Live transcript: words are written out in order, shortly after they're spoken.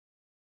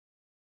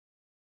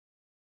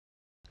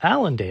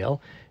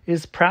Allendale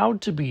is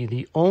proud to be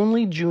the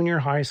only junior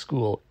high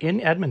school in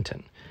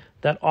Edmonton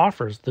that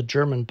offers the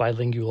German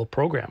bilingual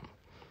program.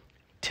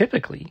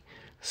 Typically,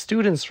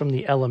 students from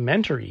the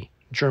elementary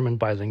German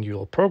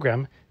bilingual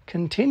program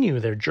continue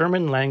their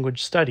German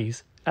language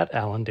studies at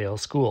Allendale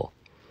School.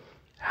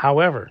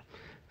 However,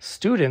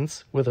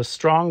 students with a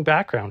strong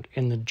background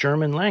in the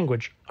German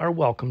language are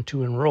welcome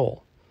to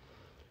enroll.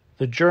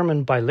 The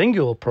German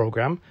bilingual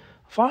program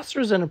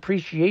fosters an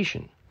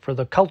appreciation for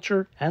the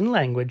culture and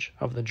language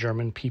of the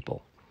German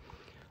people.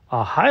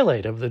 A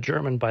highlight of the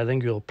German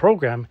bilingual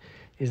program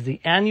is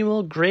the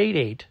annual Grade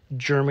 8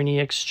 Germany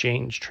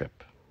exchange trip.